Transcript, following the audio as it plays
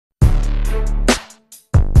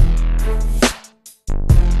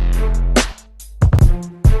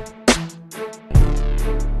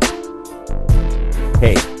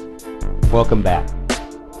Welcome back.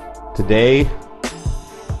 Today,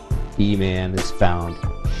 eMan has found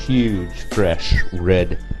huge fresh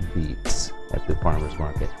red beets at the farmer's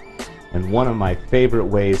market. And one of my favorite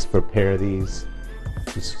ways to prepare these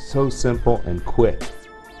is so simple and quick.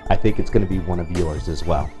 I think it's going to be one of yours as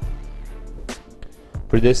well.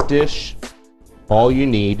 For this dish, all you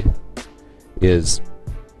need is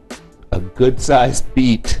a good-sized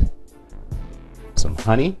beet, some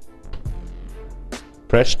honey,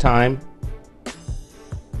 fresh thyme,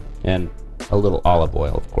 and a little olive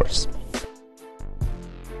oil, of course.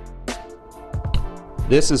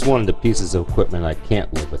 This is one of the pieces of equipment I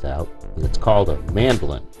can't live without. It's called a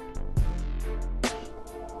mandolin.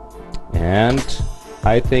 And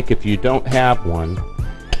I think if you don't have one,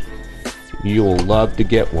 you'll love to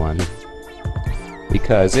get one,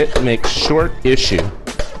 because it makes short issue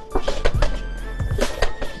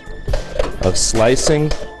of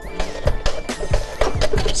slicing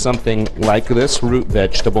something like this root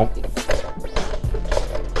vegetable,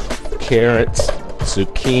 carrots,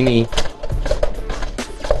 zucchini,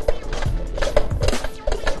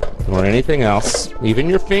 or anything else, even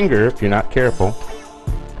your finger if you're not careful,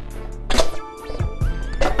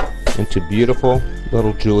 into beautiful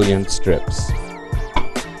little julienne strips.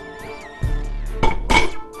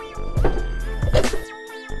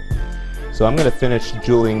 So I'm going to finish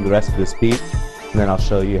julieing the rest of this beet, and then I'll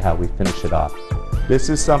show you how we finish it off. This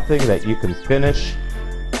is something that you can finish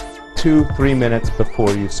 2-3 minutes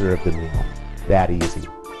before you serve the meal. That easy.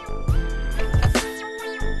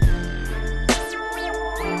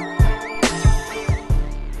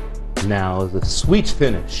 Now the sweet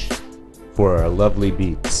finish for our lovely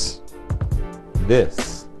beets.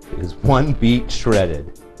 This is one beet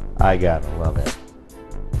shredded. I gotta love it.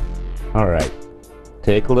 Alright,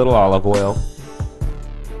 take a little olive oil.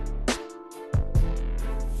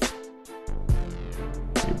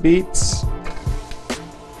 Your beets.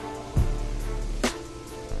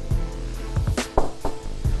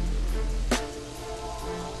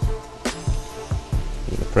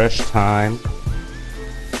 And the fresh thyme.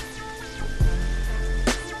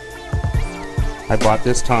 I bought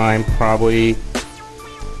this thyme probably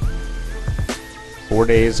 4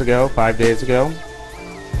 days ago, 5 days ago.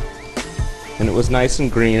 And it was nice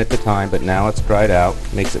and green at the time, but now it's dried out.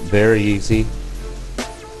 Makes it very easy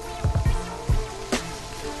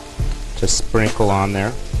to sprinkle on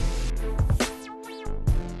there.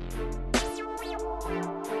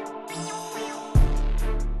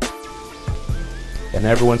 And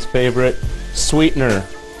everyone's favorite sweetener,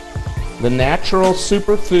 the natural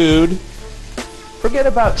superfood. Forget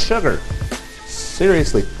about sugar.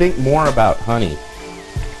 Seriously, think more about honey.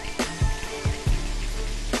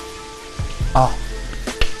 Oh,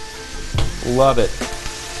 love it.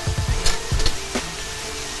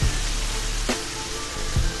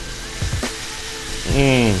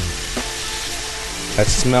 I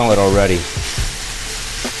smell it already.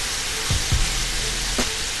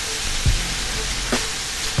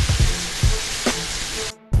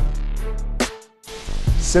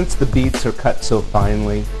 Since the beets are cut so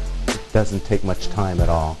finely, it doesn't take much time at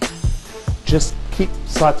all. Just keep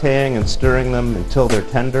sauteing and stirring them until they're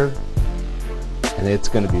tender, and it's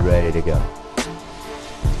going to be ready to go.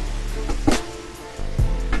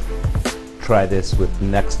 Try this with the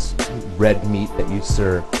next red meat that you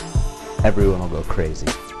serve. Everyone will go crazy.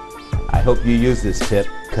 I hope you use this tip,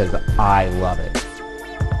 because I love it.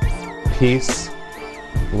 Peace,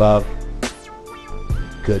 love,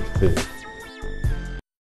 good food.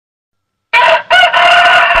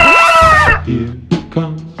 Here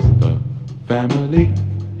comes the family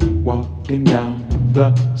walking down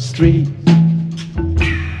the street.